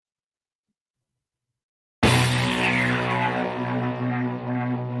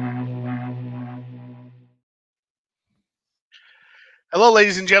Hello,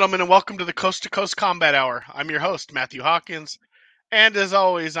 ladies and gentlemen, and welcome to the Coast to Coast Combat Hour. I'm your host, Matthew Hawkins, and as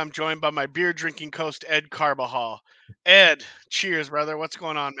always, I'm joined by my beer drinking host, Ed Carbajal. Ed, cheers, brother. What's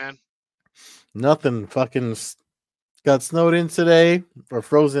going on, man? Nothing. Got snowed in today or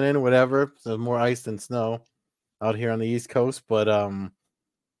frozen in, whatever. So more ice than snow out here on the East Coast. But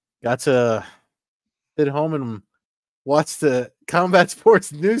got to sit home and watch the Combat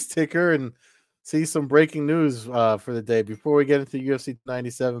Sports news ticker and see some breaking news for the day before we get into UFC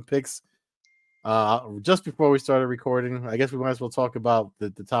 97 picks. Just before we started recording, I guess we might as well talk about the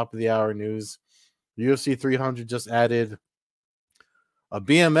top of the hour news. UFC 300 just added a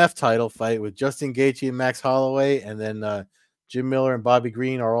BMF title fight with Justin Gaethje and Max Holloway, and then Jim Miller and Bobby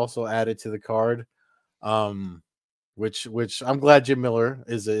Green are also added to the card. Um, which I'm glad Jim Miller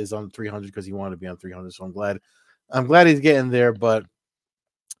is on 300 because he wanted to be on 300. So I'm glad he's getting there. But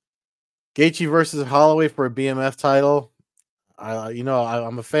Gaethje versus Holloway for a BMF title.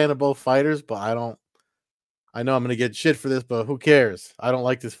 I'm a fan of both fighters, but I don't. I know I'm gonna get shit for this, but who cares? I don't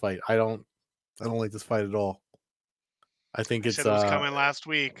like this fight. I don't like this fight at all. I think I it's said it was coming last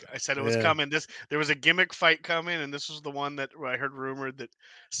week. I said it was yeah. coming. There was a gimmick fight coming, and this was the one that I heard rumored that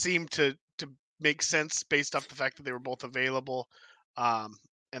seemed to make sense based off the fact that they were both available, um,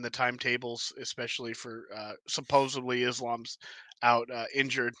 and the timetables, especially for supposedly Islam's out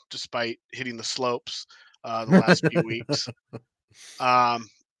injured despite hitting the slopes the last few weeks. Um,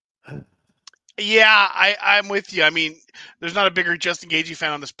 yeah, I'm with you. I mean, there's not a bigger Justin Gaethje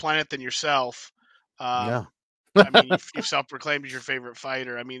fan on this planet than yourself. Yeah. Um, I mean, you've self-proclaimed as your favorite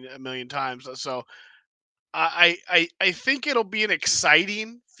fighter. I mean, a million times. So I think it'll be an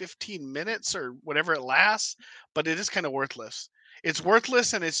exciting 15 minutes or whatever it lasts, but it is kind of worthless. It's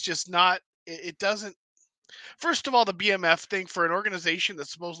worthless, and it's just not. It doesn't. First of all, the BMF thing for an organization that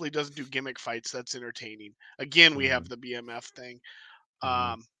supposedly doesn't do gimmick fights, that's entertaining. Again, we have Mhm, the BMF thing. mhm.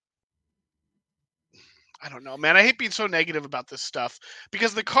 Um, I don't know, man. I hate being so negative about this stuff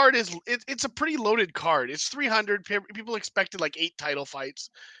because the card it's a pretty loaded card. It's 300. People expected like 8 title fights.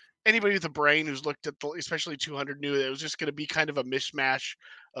 Anybody with a brain who's looked at especially 200 knew that it was just going to be kind of a mishmash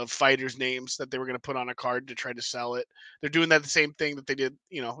of fighters' names that they were going to put on a card to try to sell it. They're doing that the same thing that they did,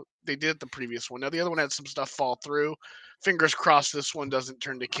 they did the previous one. Now the other one had some stuff fall through. Fingers crossed this one doesn't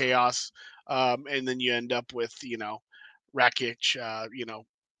turn to chaos, and then you end up with Rakic,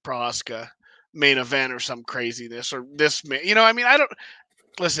 Prohaska main event or some craziness or this. I mean, I don't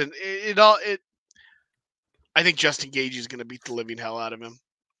listen. I think Justin Gage is going to beat the living hell out of him.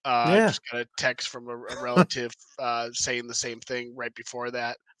 I Yeah. just got a text from a relative saying the same thing right before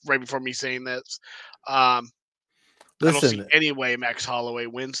me saying this. Um, I don't see Listen, any way Max Holloway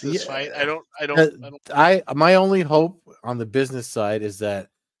wins this fight. yeah, I don't. I my only hope on the business side is that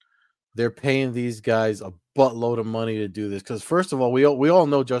they're paying these guys a buttload of money to do this. Because first of all, we all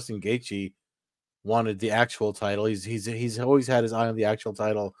know Justin Gaethje wanted the actual title. He's always had his eye on the actual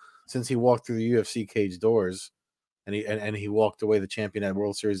title since he walked through the UFC cage doors, and he walked away the champion at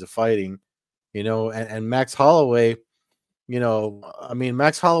World Series of Fighting. And Max Holloway. I mean,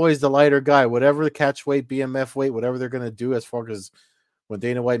 Max Holloway's the lighter guy. Whatever the catch weight, BMF weight, whatever they're gonna do, as far as when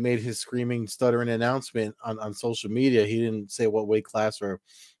Dana White made his screaming, stuttering announcement on social media, he didn't say what weight class or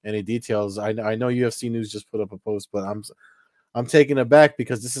any details. I know UFC News just put up a post, but I'm taken aback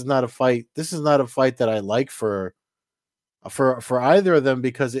because this is not a fight. This is not a fight that I like for either of them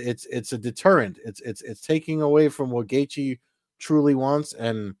because it's a deterrent. It's taking away from what Gaethje truly wants,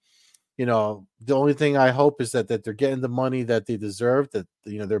 and the only thing I hope is that they're getting the money that they deserve. That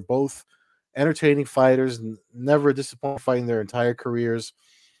they're both entertaining fighters, never disappoint fighting their entire careers.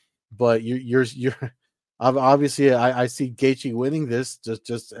 But you're obviously I see Gaethje winning this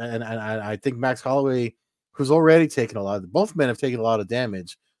just and I think Max Holloway, who's already taken a lot. Both men have taken a lot of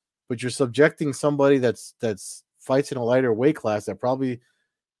damage, but you're subjecting somebody that's fights in a lighter weight class that probably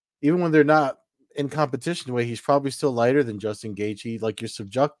even when they're not in competition way, he's probably still lighter than Justin Gaethje. Like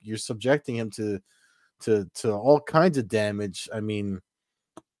you're subjecting him to all kinds of damage. I mean,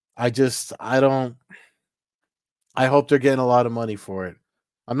 I don't. I hope they're getting a lot of money for it.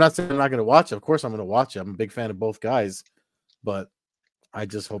 I'm not saying I'm not going to watch it. Of course, I'm going to watch it. I'm a big fan of both guys, but I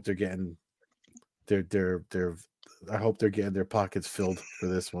just hope they're getting they're. I hope they're getting their pockets filled for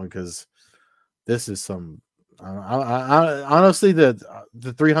this one because this is some. Honestly, the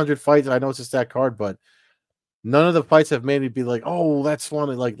 300 fights. I know it's a stacked card, but none of the fights have made me be like, oh, that's fun.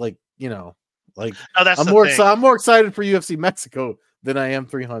 Like No, that's the thing. I'm more excited for UFC Mexico than I am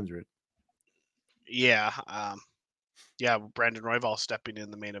 300. Yeah, yeah. Brandon Royval stepping in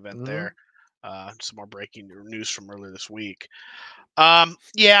the main event Mm-hmm. there. Some more breaking news from earlier this week.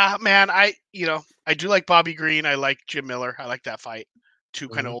 Yeah, man. I do like Bobby Green. I like Jim Miller. I like that fight. two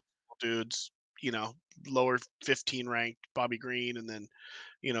kind of Mhm. old dudes, lower 15 ranked Bobby Green, and then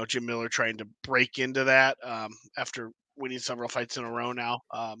Jim Miller trying to break into that after winning several fights in a row now,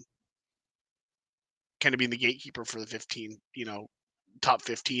 kind of being the gatekeeper for the 15, top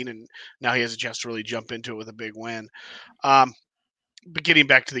 15, and now he has a chance to really jump into it with a big win. Um, but getting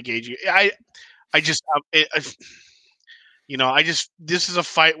back to the Gage, I just I just this is a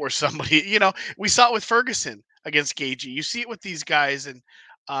fight where somebody, we saw it with Ferguson against Gagey. You see it with these guys, and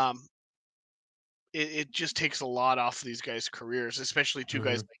um, it just takes a lot off of these guys' careers, especially two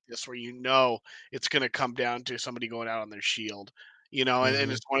guys Mhm. like this, where it's going to come down to somebody going out on their shield, and Mhm.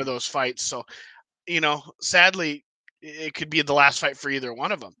 it's one of those fights. So, sadly, it could be the last fight for either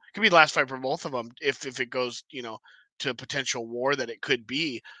one of them. It could be the last fight for both of them if it goes, to a potential war that it could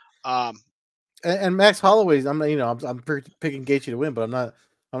be. Um, And Max Holloway's. I'm picking Gaethje to win, but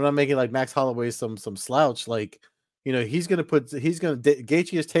I'm not making like Max Holloway some slouch. Like,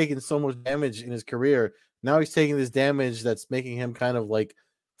 Gaethje has taken so much damage in his career. Now he's taking this damage that's making him kind of like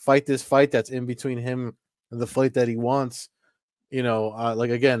fight this fight that's in between him and the fight that he wants. Like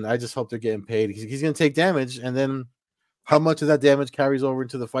again, I just hope they're getting paid. He's going to take damage, and then how much of that damage carries over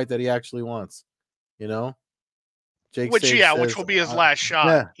into the fight that he actually wants? You know, Jake which Sage yeah, which says, will be his last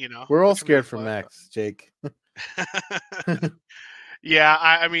shot. "Yeah, we're all Which will be scared his for last Max, Jake." shot. Yeah,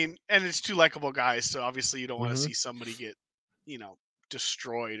 I mean, and it's two likable guys, so obviously you don't want to Hmm. see somebody get, you know,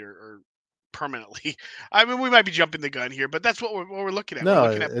 destroyed or permanently. I mean, we might be jumping the gun here, but that's what we're looking at. We're No,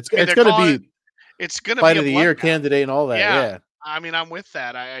 looking at. it's I mean, it's they're going to calling it. be It's gonna be fight a of the year bloodbath. candidate and all that. Yeah, Yeah. I mean, I'm with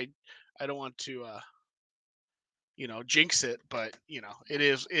that. I don't want to jinx it, but it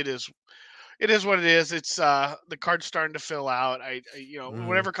is what it is. It's the card's starting to fill out. Hmm.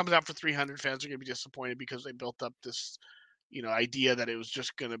 Whatever comes out for 300, fans are gonna be disappointed because they built up this idea that it was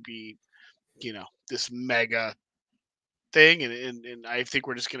just gonna be this mega thing, and I think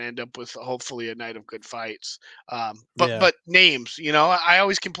we're just going to end up with hopefully a night of good fights. But Yeah. but names, I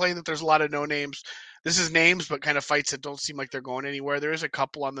always complain that there's a lot of no names. This is names, but kind of fights that don't seem like they're going anywhere. There is a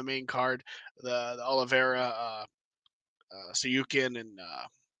couple on the main card, the Oliveira, Sayukin, and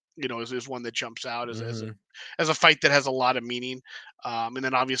is one that jumps out Hmm. as a fight that has a lot of meaning. And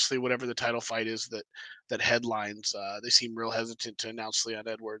then obviously whatever the title fight is that headlines, they seem real hesitant to announce Leon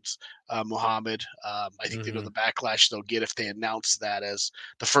Edwards, Muhammad. I think they know Hmm. the backlash they'll get if they announce that as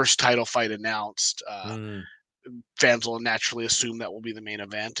the first title fight announced. Hmm. Fans will naturally assume that will be the main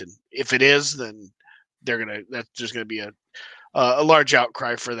event, and if it is, then there's gonna be a large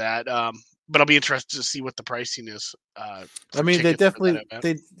outcry for that. But I'll be interested to see what the pricing is I for mean, they tickets for that definitely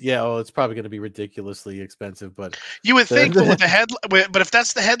event. yeah. Oh, it's probably going to be ridiculously expensive, but You would think, but with the, the head, but if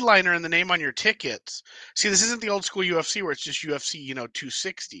that's the headliner and the name on your tickets, see, this isn't the old school UFC where it's just UFC,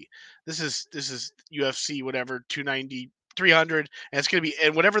 260. This is UFC whatever 290, 300, and it's gonna be,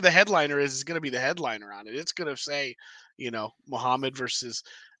 and whatever the headliner is gonna be the headliner on it. It's gonna say, Muhammad versus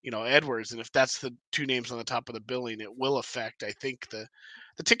Edwards, and if that's the two names on the top of the billing, it will affect, I think, the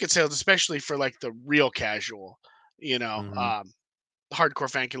ticket sales, especially for like the real casual. You know, Mhm. um, hardcore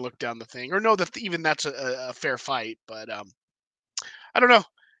fan can look down the thing or know that even that's a fair fight. But I don't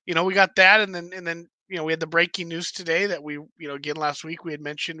know. We got that, and then we had the breaking news today that again last week we had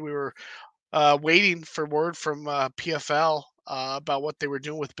mentioned we were waiting for word from PFL about what they were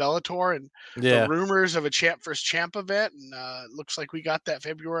doing with Bellator and the Yeah. rumors of a champ versus champ event, and it looks like we got that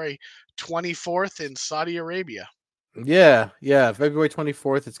February 24th in Saudi Arabia. Yeah, yeah. February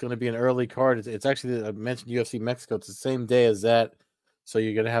 24th. It's going to be an early card. It's actually I mentioned UFC Mexico. It's the same day as that. So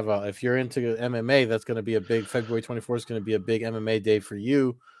you're going to have if you're into MMA, that's going to be a big February 24th is going to be a big MMA day for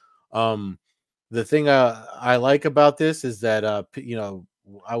you. Um, the thing I like about this is that we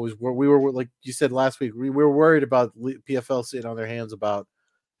were like you said last week we were worried about PFL sitting on their hands about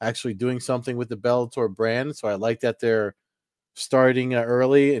actually doing something with the Bellator brand. So I like that they're starting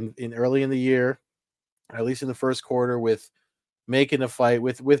early in the year, at least in the first quarter, with making a fight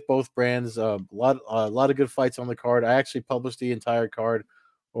with both brands. A lot of good fights on the card. I actually published the entire card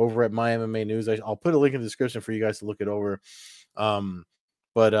over at My MMA News. I'll put a link in the description for you guys to look it over. Um,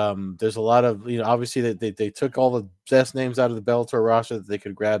 but there's a lot of obviously they took all the best names out of the Bellator roster that they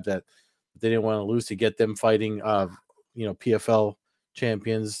could grab that they didn't want to lose to get them fighting PFL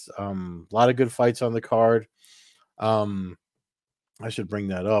champions. A lot of good fights on the card. Um, I should bring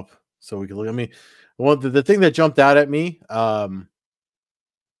that up so we can look. I mean, the thing that jumped out at me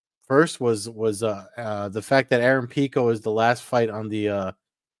first was the fact that Aaron Pico is the last fight on the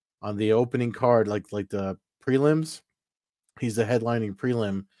opening card, like the prelims. He's the headlining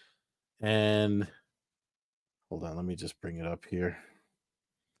prelim, and hold on, let me just bring it up here.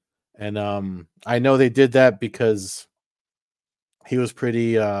 And I know they did that because he was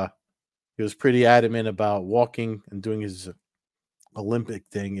pretty adamant about walking and doing his Olympic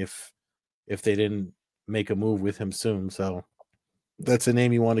thing if they didn't make a move with him soon. So that's a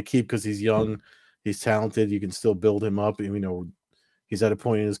name you want to keep because he's young, he's talented. You can still build him up. He's at a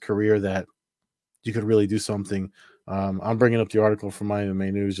point in his career that you could really do something. I'm bringing up the article from my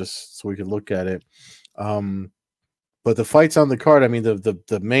MMA News just so we could look at it. But the fights on the card, I mean,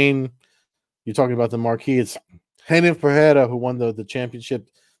 the main, you're talking about the marquee. It's Renan Ferreira, who won the championship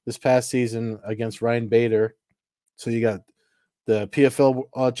this past season against Ryan Bader. So you got the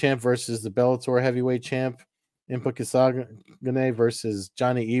PFL champ versus the Bellator heavyweight champ, Impa Kisagane versus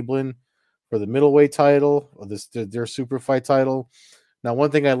Johnny Eblin for the middleweight title, or their super fight title. Now,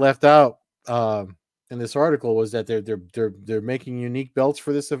 one thing I left out in this article was that they're making unique belts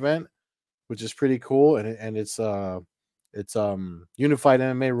for this event, which is pretty cool, and it's unified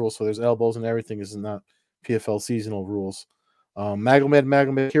MMA rules, so there's elbows and everything. This is not PFL seasonal rules.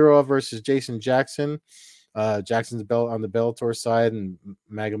 Magomed Kirov versus Jason Jackson. Jackson's belt on the Bellator side, and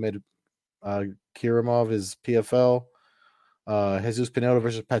Magomed Kirimov is PFL. Jesus Pineda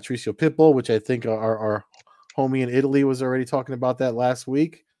versus Patricio Pitbull, which I think our homie in Italy was already talking about that last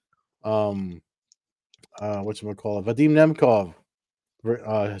week. Whatchamacallit, Vadim Nemkov,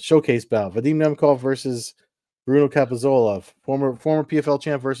 showcase bout. Vadim Nemkov versus Bruno Capizzola, former PFL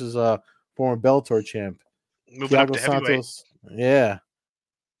champ versus former Bellator champ. Moving up Thiago to heavyweight. Santos,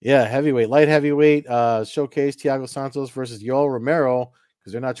 yeah, heavyweight, light heavyweight, showcase Thiago Santos versus Yoel Romero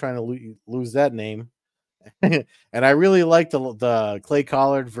because they're not trying to lose that name. And I really like the Clay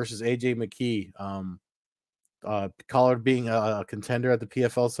Collard versus AJ McKee. Collard being a contender at the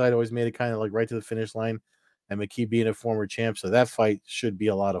PFL side always made it kind of like right to the finish line, and McKee being a former champ, so that fight should be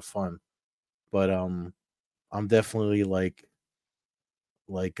a lot of fun. But I'm definitely oh,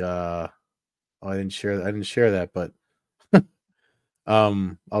 I didn't share that, but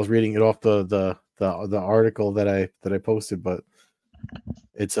I was reading it off the article that I posted, but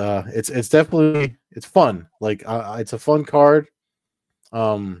it's definitely it's fun. Like it's a fun card.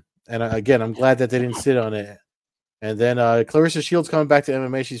 Again, I'm glad that they didn't sit on it. And then Clarissa Shields coming back to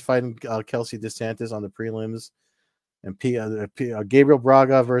MMA. She's fighting Kelsey DeSantis on the prelims, and Gabriel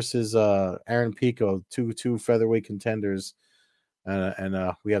Braga versus Aaron Pico, two featherweight contenders.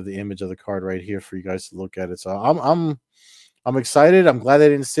 And we have the image of the card right here for you guys to look at it. So I'm excited. I'm glad they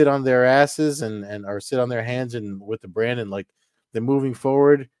didn't sit on their asses and or sit on their hands and with the brand, and like they're moving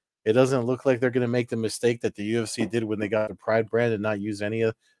forward. It doesn't look like they're going to make the mistake that the UFC did when they got the Pride brand and not use any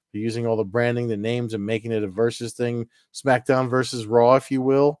of. They're using all the branding, the names, and making it a versus thing, SmackDown versus Raw, if you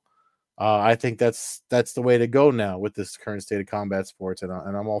will. I think that's the way to go now with this current state of combat sports, and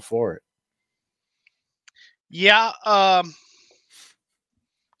I'm all for it. Yeah,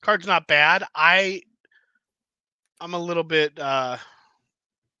 card's not bad. I'm a little bit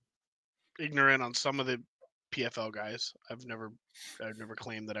ignorant on some of the PFL guys. I've never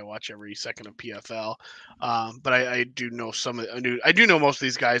claimed that I watch every second of PFL, but I do know some of. I do know most of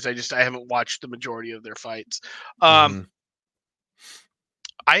these guys. I haven't watched the majority of their fights. I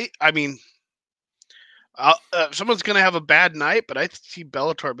mean, someone's gonna have a bad night, but I see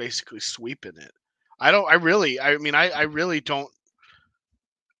Bellator basically sweeping it. I really don't.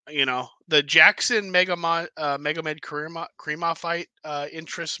 The Jackson Megamed Karima fight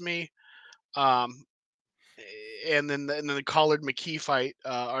interests me. And then the Collard McKee fight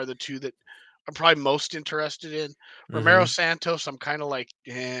are the two that I'm probably most interested in. Romero Santos, I'm kind of like,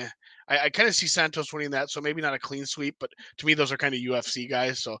 I kind of see Santos winning that, so maybe not a clean sweep, but to me those are kind of UFC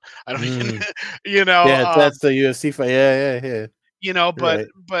guys, so I don't even, Yeah, that's the UFC fight. Yeah. You're right.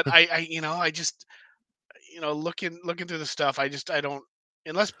 but I just, looking through the stuff, I don't,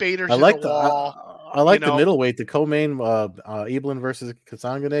 unless Bader's in the wall. I like the middleweight, the co-main Eblin versus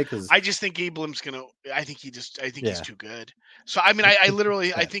Kasangane, because I just think Ablim's gonna. I think he's too good. So I mean, I literally,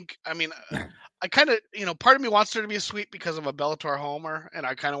 yeah. I kind of, part of me wants there to be a sweep because I'm a Bellator homer, and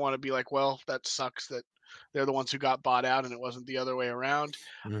I kind of want to be like, well, that sucks that they're the ones who got bought out and it wasn't the other way around.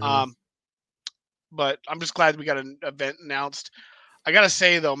 But I'm just glad we got an event announced. I gotta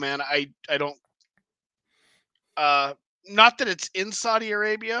say though, man, I don't. Not that it's in Saudi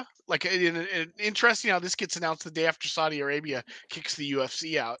Arabia. Like, interesting how this gets announced the day after Saudi Arabia kicks the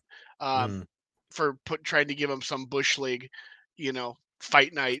UFC out for trying to give them some bush league,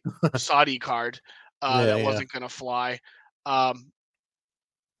 fight night Saudi card that wasn't going to fly.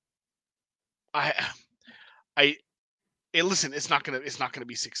 Listen, it's not gonna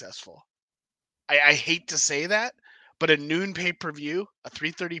be successful. I hate to say that, but a noon pay-per-view, a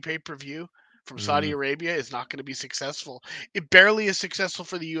 3:30 pay-per-view from Saudi Mm. Arabia is not going to be successful. It barely is successful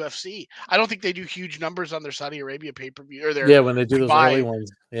for the UFC. I don't think they do huge numbers on their Saudi Arabia pay-per-view or their Yeah, when they do those early Dubai,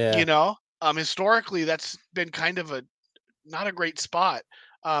 ones. Yeah. historically that's been kind of a not a great spot.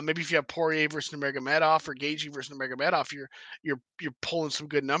 Maybe if you have Poirier versus Nurmagomedov or Gaethje versus Nurmagomedov, you're pulling some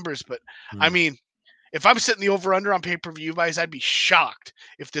good numbers. But I Mm. mean, if I'm setting the over under on pay-per-view buys, I'd be shocked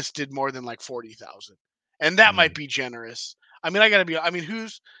if this did more than like 40,000. And that might Mm. be generous. I mean,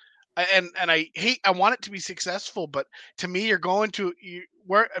 who's I want it to be successful, but to me, you're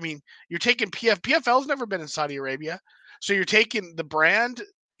taking PFL's never been in Saudi Arabia, so you're taking the brand,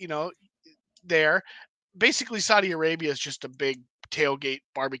 you know, there. Basically, Saudi Arabia is just a big tailgate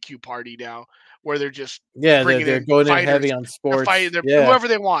barbecue party now, where they're just Yeah, bringing they're in going in heavy fighters on to fight sports. Yeah. whoever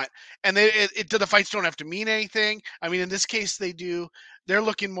they want, and the fights don't have to mean anything. I mean, in this case, they do. They're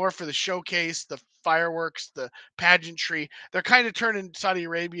looking more for the showcase, the fireworks, the pageantry. They're kind of turning Saudi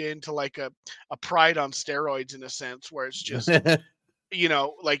Arabia into like a pride on steroids in a sense, where it's just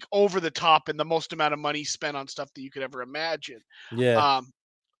like over the top and the most amount of money spent on stuff that you could ever imagine. Yeah. Um,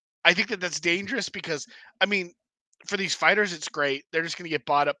 I think that that's dangerous because, I mean, for these fighters, it's great. They're just going to get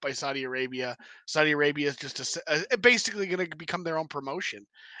bought up by Saudi Arabia. Saudi Arabia is just basically going to become their own promotion,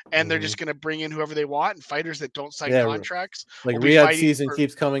 and they're Mhm. just going to bring in whoever they want. And fighters that don't sign Yeah, contracts like will be Riyadh fighting season for.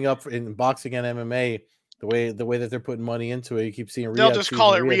 keeps coming up in boxing and MMA. The way that they're putting money into it, you keep seeing They'll Riyadh just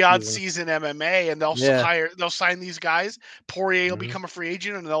call season, it Riyadh Riyadh season. Season MMA, and Yeah. they'll sign these guys. Poirier will Hmm. become a free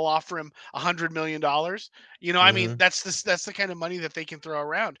agent, and they'll offer him $100 million. I mean, Hmm. that's the kind of money that they can throw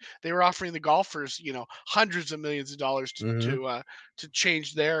around. They were offering the golfers, hundreds of millions of dollars Hmm. to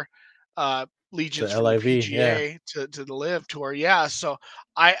change their To allegiance from the LIV. Yeah. PGA to the Live Tour. Yeah, so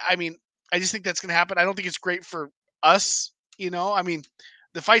I mean, I just think that's going to happen. I don't think it's great for us. I mean,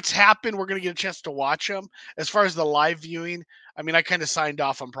 the fights happen. We're going to get a chance to watch them. As far as the live viewing, I mean, I kind of signed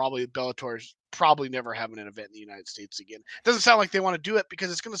off on probably Bellator's probably never having an event in the United States again. Doesn't sound like they want to do it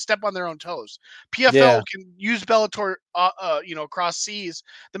because it's going to step on their own toes. PFL Yeah. can use Bellator, across seas.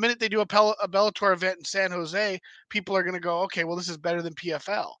 The minute they do a Bellator event in San Jose, people are going to go, okay, well, this is better than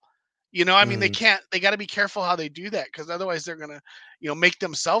PFL. I mean, Mm. they got to be careful how they do that because otherwise they're going to, make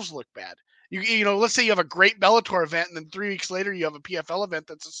themselves look bad. Let's say you have a great Bellator event and then 3 weeks later you have a PFL event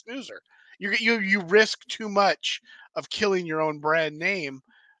that's a snoozer. You risk too much of killing your own brand name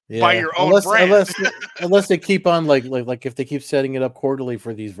by Yeah. your own Unless brand. unless unless they keep on like if they keep setting it up quarterly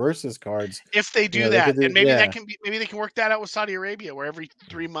for these versus cards, If they do they could that, do. and Yeah. maybe they can work that out with Saudi Arabia, where every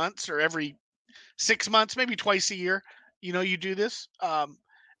 3 months or every 6 months, maybe twice a year, you do this.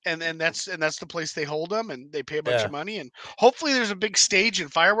 And that's the place they hold them, and they pay a bunch Yeah. of money, and hopefully there's a big stage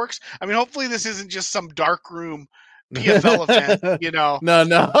and fireworks. I mean, hopefully this isn't just some dark room PFL event. No,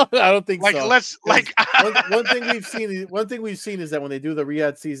 no, I don't think Like so. let's Because like one thing we've seen is that when they do the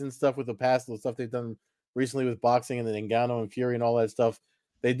Riyadh season stuff with the past, the stuff they've done recently with boxing and then Ngannou and Fury and all that stuff,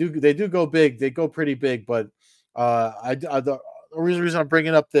 they do go big. They go pretty big. But the reason I'm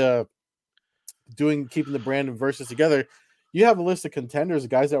bringing up the keeping the brand and versus together, you have a list of contenders,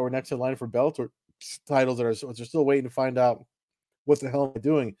 guys that were next in line for Bellator titles that are still waiting to find out what the hell am I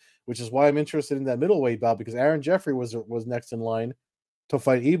doing, which is why I'm interested in that middleweight bout because Aaron Jeffrey was next in line to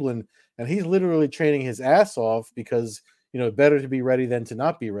fight Eblin, and he's literally training his ass off because better to be ready than to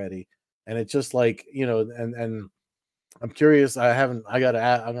not be ready. And it's just like and I'm curious. I'm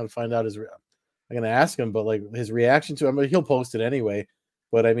gonna find out I'm gonna ask him, but like his reaction to. I mean, he'll post it anyway.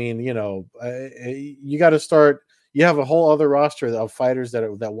 But I mean, you got to start. You have a whole other roster of fighters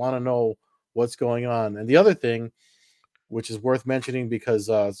that want to know what's going on. And the other thing, which is worth mentioning, because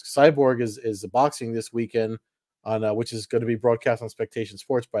Cyborg is boxing this weekend on which is going to be broadcast on Spectation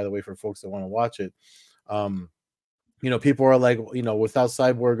Sports, by the way, for folks that want to watch it. Um, people are like, without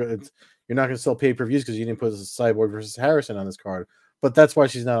Cyborg, you're not going to sell pay-per-views because you didn't put Cyborg versus Harrison on this card. But that's why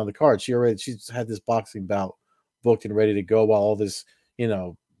she's not on the card. She's had this boxing bout booked and ready to go while all this,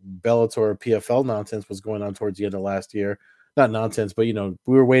 Bellator PFL nonsense was going on towards the end of last year. Not nonsense, but we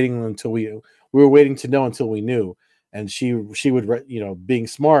were waiting until we were waiting to know until we knew. And she would, being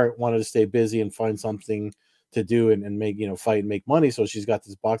smart, wanted to stay busy and find something to do and make, fight and make money. So she's got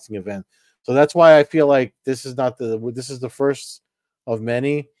this boxing event. So that's why I feel like this is the first of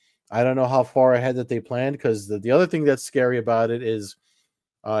many. I don't know how far ahead that they planned, because the other thing that's scary about it is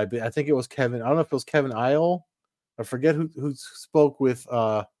I think it was Kevin. I don't know if it was Kevin Isle. I forget who spoke with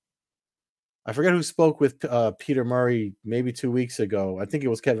Peter Murray maybe 2 weeks ago. I think it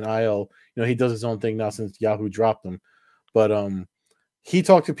was Kevin Isle. He does his own thing now since Yahoo dropped him. But he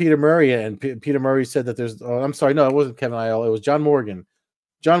talked to Peter Murray, and Peter Murray said that there's. Oh, I'm sorry, no, it wasn't Kevin Isle. It was John Morgan.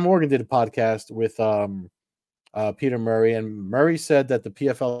 John Morgan did a podcast with Peter Murray, and Murray said that the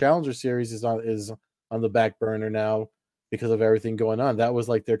PFL Challenger Series is on the back burner now because of everything going on. That was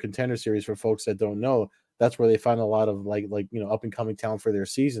like their contender series for folks that don't know. That's where they find a lot of up and coming talent for their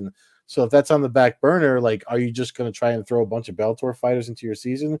season. So if that's on the back burner, like, are you just going to try and throw a bunch of Bellator fighters into your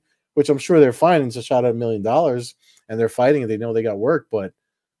season? Which I'm sure they're fine. It's a shot at $1 million, and they're fighting and they know they got work. But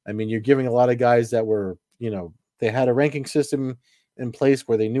I mean, you're giving a lot of guys that were, they had a ranking system in place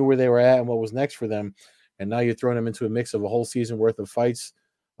where they knew where they were at and what was next for them, and now you're throwing them into a mix of a whole season worth of fights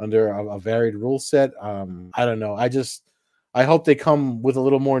under a varied rule set. I don't know. I hope they come with a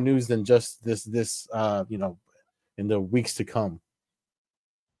little more news than just this in the weeks to come.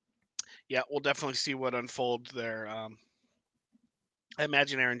 Yeah, we'll definitely see what unfolds there. I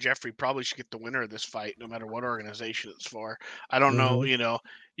imagine Aaron Jeffrey probably should get the winner of this fight, no matter what organization it's for. I don't know. Mm-hmm.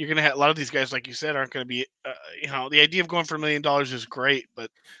 You're gonna have a lot of these guys, like you said, aren't going to be. The idea of going for $1 million is great,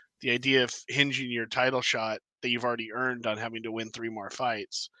 but the idea of hinging your title shot that you've already earned on having to win 3 more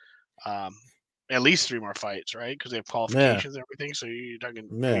fights, um, at least 3 more fights, right? Because they have Yeah, qualifications and everything. So you're talking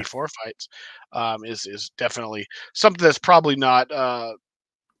maybe yeah, 4 fights. Is definitely something that's probably not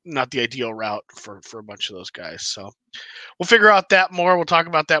the ideal route for a bunch of those guys. So we'll figure out that more. We'll talk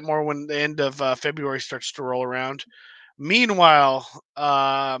about that more when the end of February starts to roll around. Meanwhile,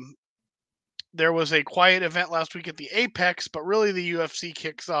 there was a quiet event last week at the Apex, but really the UFC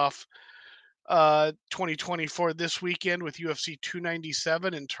kicks off 2024 this weekend with UFC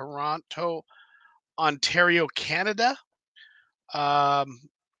 297 in Toronto, Ontario, Canada. Um,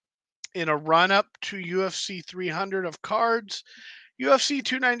 in a run up to UFC 300 of cards, UFC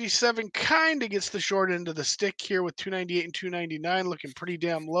 297 kind of gets the short end of the stick here with 298 and 299 looking pretty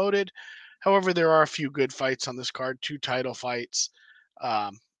damn loaded. However, there are a few good fights on this card, 2 title fights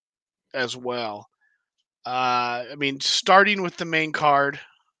um, as well. I mean, starting with the main card,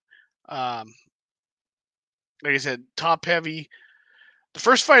 um, like I said, top heavy. The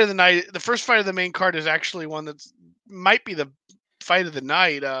first fight of the night, the first fight of the main card is actually one that might be the fight of the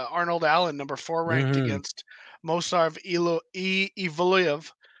night. Arnold Allen, number 4 ranked mm-hmm. against Mosar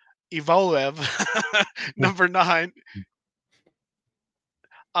Evoloev, number 9.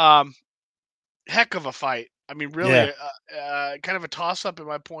 Um, Heck of a fight. I mean, really, Yeah, kind of a toss up at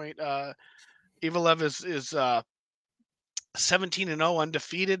my point. Evoloev is 17-0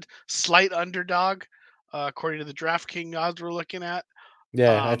 undefeated, slight underdog, according to the DraftKings odds we're looking at.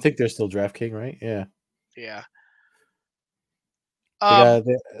 yeah. I Um, think they're still DraftKings, right? Yeah. yeah. They Um, got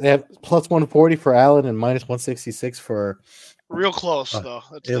they have plus 140 for Allen and minus 166 for Real close uh, though.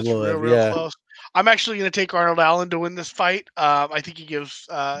 That's Evloev. real Yeah, close. I'm actually going to take Arnold Allen to win this fight. I think he gives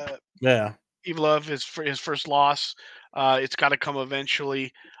yeah, Evloev his first loss. It's got to come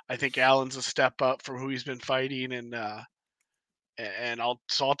eventually. I think Allen's a step up from who he's been fighting, and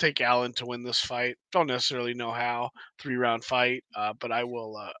I'll take Allen to win this fight. Don't necessarily know how 3 round fight, but I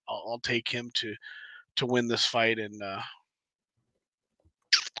will. I'll take him to win this fight and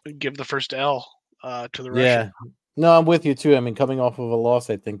give the first L to the Russian. yeah. No, I'm with you too. I mean, coming off of a loss,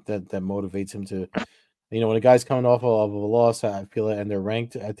 I think that motivates him to. When a guy's coming off of a loss, I feel it, and they're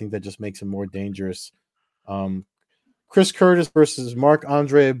ranked. I think that just makes him more dangerous. Um, Chris Curtis versus Mark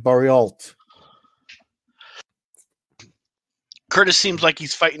Andre Barriault. Curtis seems like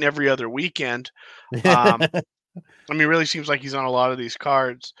he's fighting every other weekend. Um, I mean, really seems like he's on a lot of these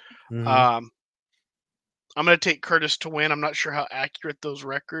cards. hmm Um, I'm going to take Curtis to win. I'm not sure how accurate those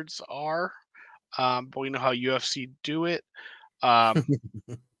records are, but we know how UFC do it. Um,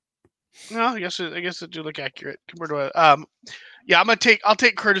 no, I guess it do look accurate compared to what. Yeah, I'll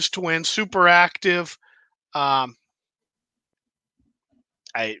take Curtis to win. Super active. Um,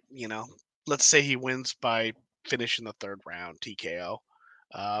 let's say he wins by finishing the 3rd round TKO.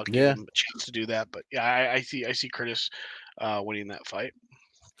 I'll give Yeah, him a chance to do that, but yeah, I see Curtis winning that fight.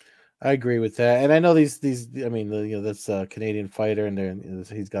 I agree with that. And I know these. I mean, that's a Canadian fighter, and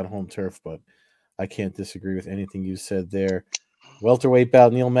he's got home turf, but I can't disagree with anything you said there. Welterweight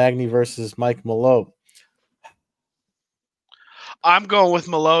bout: Neil Magny versus Mike Malott. I'm going with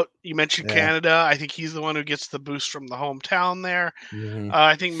Malott. You mentioned Yeah. Canada. I think he's the one who gets the boost from the hometown there. hmm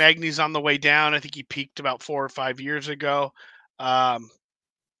I think Magny's on the way down. I think he peaked about 4 or 5 years ago. Um,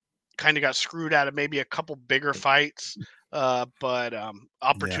 Kind of got screwed out of maybe a couple bigger fights, but Yeah.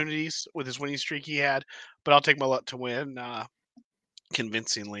 opportunities with his winning streak he had. But I'll take Malott to win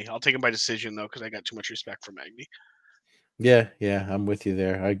convincingly. I'll take him by decision though, because I got too much respect for Magny. Yeah, yeah, I'm with you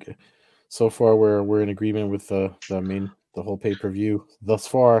there. So far we're in agreement with the whole pay per view thus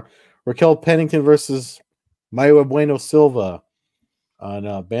far. Raquel Pennington versus Mayra Bueno Silva on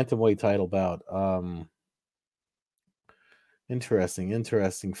a bantamweight title bout.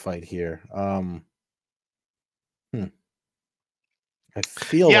 Interesting fight here. Hmm. I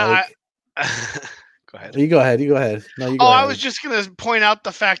feel Yeah, like go ahead. you go ahead. You go ahead. No, you Oh, go I was ahead. just gonna point out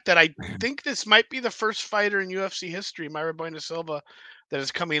the fact that I think this might be the first fighter in UFC history, Mayra Bueno Silva, that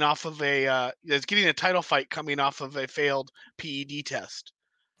is coming off of that's getting a title fight coming off of a failed PED test.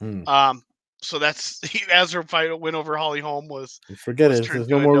 Hmm. Um, so that's as her fight win over Holly Holm Forget was it. turned There's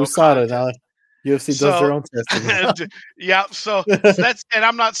to no a more no USADA contest. now. UFC does So their own testing now. yeah, so that's, and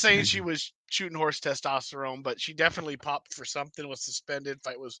I'm not saying she was shooting horse testosterone, but she definitely popped for something, was suspended,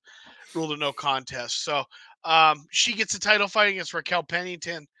 fight was ruled a no contest. So she gets a title fight against Raquel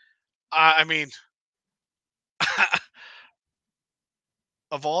Pennington. I mean,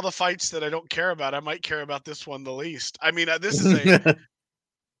 of all the fights that I don't care about, I might care about this one the least. I mean, this is a.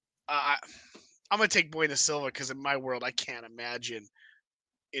 Uh, I'm gonna take Buena Silva because in my world, I can't imagine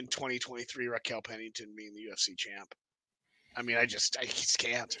in 2023 Raquel Pennington being the UFC champ. I mean, I just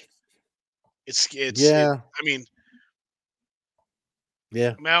can't. It. Yeah, I mean,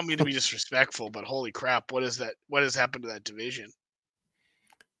 yeah, I don't mean to be disrespectful, but holy crap, what is that? What has happened to that division?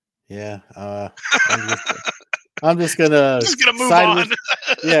 yeah. I'm just, I'm just gonna Just gonna move side on. with.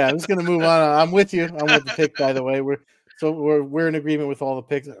 Yeah, I'm just gonna move on. I'm with you. I'm with the pick. By the way, we're in agreement with all the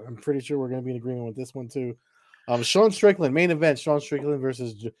picks. I'm pretty sure we're gonna be in agreement with this one too. Sean Strickland, main event. Sean Strickland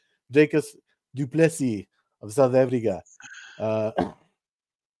versus Jacob Duplessis of South Africa. Uh,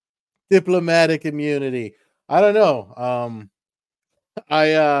 diplomatic immunity. I don't know.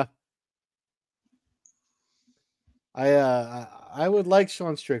 I uh, I would like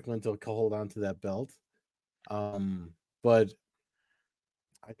Sean Strickland to hold on to that belt. But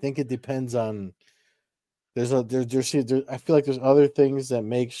I think it depends on I feel like there's other things that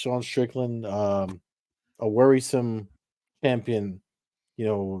make Sean Strickland a worrisome champion. You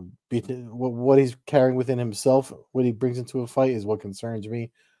know, what he's carrying within himself, what he brings into a fight is what concerns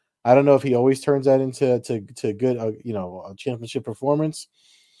me. I don't know if he always turns that into to good, a championship performance.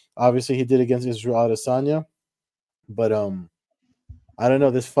 Obviously, he did against Israel Adesanya, but I don't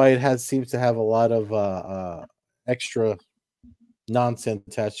know. This fight seems to have a lot of extra nonsense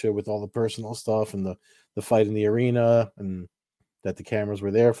attached to it with all the personal stuff and the fight in the arena and that the cameras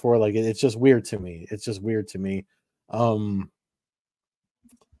were there for. Like it's just weird to me. It's just weird to me. Um,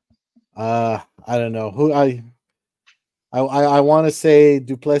 I don't know who I want to say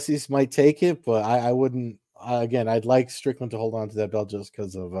Duplessis might take it, but I wouldn't. Again, I'd like Strickland to hold on to that belt just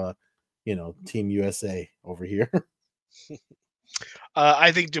because of Team USA over here.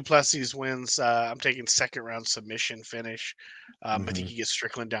 I think Duplessis wins. I'm taking second round submission finish. I think Hmm. he gets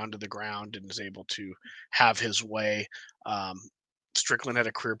Strickland down to the ground and is able to have his way. Um, Strickland had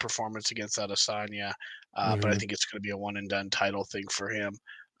a career performance against Adesanya, but I Hmm. think it's going to be a one and done title thing for him.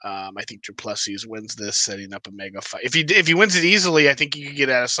 I think Duplessis wins this, setting up a mega fight. If he wins it easily, I think you could get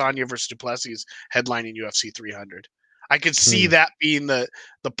Adesanya versus Duplessis headlining UFC 300. I could see Hmm. that being the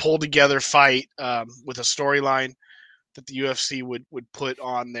pull together fight with a storyline that the UFC would put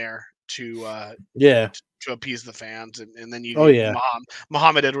on there Yeah. to appease the fans, and then Oh you yeah.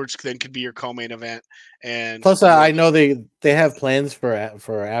 Muhammad Edwards then could be your co-main event, and Plus, you I know they have plans for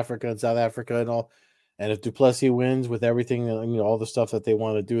Africa and South Africa and all. And if Duplessis wins with everything, all the stuff that they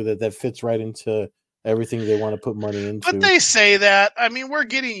want to do, that fits right into everything they want to put money but into. they say that. I mean, we're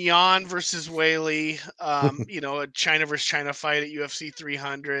getting Yan versus Whaley, a China versus China fight at UFC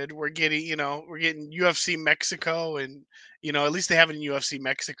 300. We're getting UFC Mexico, and at least they have it in UFC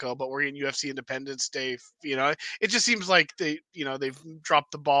Mexico, but we're getting UFC Independence Day. It just seems like they've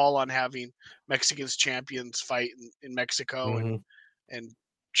dropped the ball on having Mexicans champions fight in Mexico and Hmm. and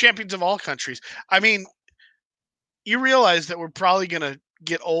champions of all countries. I mean, you realize that we're probably gonna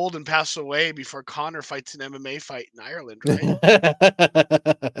get old and pass away before Connor fights an MMA fight in Ireland,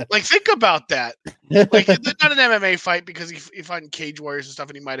 right? Like, think about that. Like, not an MMA fight because he fought in Cage Warriors and stuff,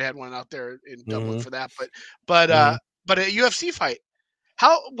 and he might have had one out there in Dublin Hmm. for that. But a UFC fight.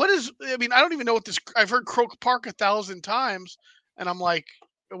 What is? I mean, I don't even know what this. I've heard Croke Park 1,000 times, and I'm like,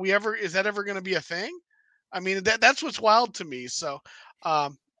 is that ever going to be a thing? I mean, that's what's wild to me. So,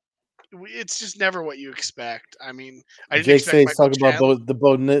 um, it's just never what you expect. I mean, I didn't Jake expect Say's Michael talking about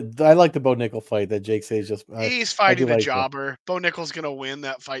Chandler. I like the Bo Nickel fight that Jake Say's just. He's I do fighting a like that. jobber. Bo Nickel's gonna win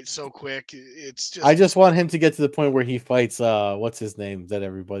that fight so quick. It's I just just want him to get to the point where he fights. What's his name that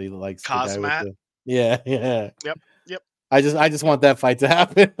everybody likes? The guy with Cosmat. the. Yeah, yeah. Yep, yep, I just yep. want that fight to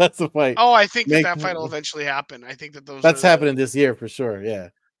happen. That's the fight. Oh, I think Make that fight will eventually happen. I think that those that's are the happening this year for sure. Yeah.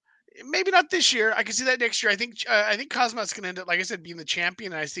 Maybe not this year. I can see that next year. I think Cosmo's going to end up, like I said, being the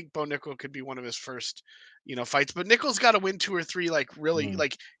champion. And I think Bo Nickel could be one of his first, fights. But Nickel's got to win 2 or 3, like really, Mm.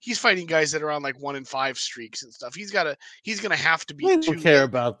 like he's fighting guys that are on like 1-5 streaks and stuff. He's gonna have to beat They don't two. care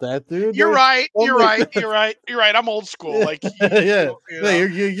about that, dude. You're They right. don't You're make right. that. You're right. You're right. I'm old school. Yeah, Like yeah. you No, know,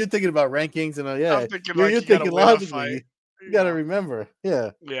 you're thinking about rankings and I'm yeah, thinking you're like you're you got to thinking win a fight. logically. You You got to know. remember.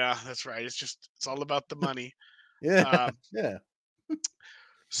 Yeah, Yeah, that's right. It's all about the money. yeah, Um, yeah.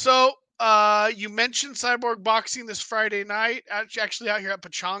 so you mentioned Cyborg boxing this Friday night. Actually, out here at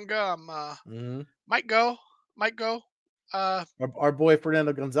Pachanga. I'm Hmm. might go, might go. Uh, Our boy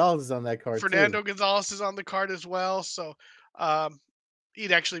Fernando Gonzalez is on that card too. Fernando Gonzalez is on the card as well, so um,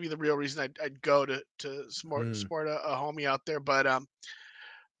 he'd actually be the real reason I'd go to Mm. support a homie out there.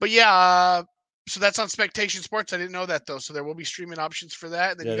 But yeah, so that's on Spectation Sports. I didn't know that though. So there will be streaming options for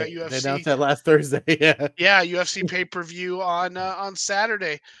that. And then Yeah, you got they UFC. announced that last Thursday. Yeah. Yeah, UFC pay per view on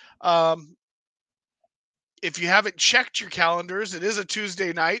Saturday. Um, if you haven't checked your calendars, it is a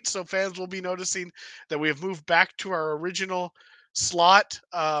Tuesday night, so fans will be noticing that we have moved back to our original slot.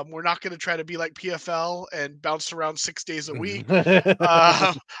 We're not going to try to be like PFL and bounce around 6 days a week.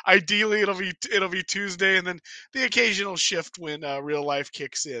 Um, Ideally, it'll be Tuesday, and then the occasional shift when real life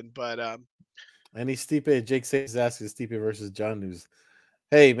kicks in. But Any Stipe, Jake Says asking Stipe versus John News.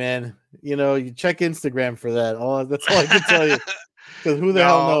 Hey man, you check Instagram for that. That's all I can tell you. Because who the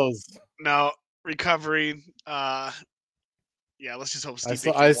hell no, knows? no recovering. Yeah, let's just hope I Stipe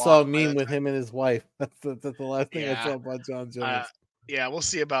saw can I walk saw a by meme that with time. him and his wife. That's the last thing I Yeah, saw about John uh, Jones. yeah, we'll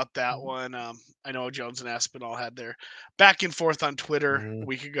see about that one. I know Jones and Aspinall had their back and forth on Twitter a Mhm.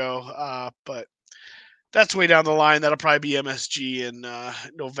 week ago, but that's way down the line. That'll probably be MSG in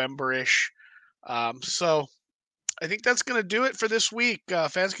November-ish. So I think that's going to do it for this week.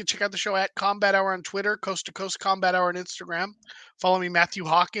 Fans can check out the show at Combat Hour on Twitter, Coast to Coast Combat Hour on Instagram. Follow me, Matthew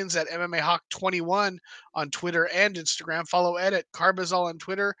Hawkins, at MMA Hawk 21 on Twitter and Instagram. Follow Ed at Carbazol on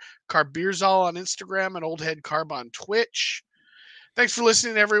Twitter, Carbeerzol on Instagram, and Old Head Carb on Twitch. Thanks for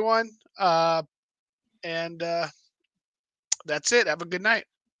listening, everyone. And that's it. Have a good night.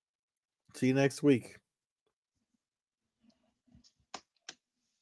 See you next week.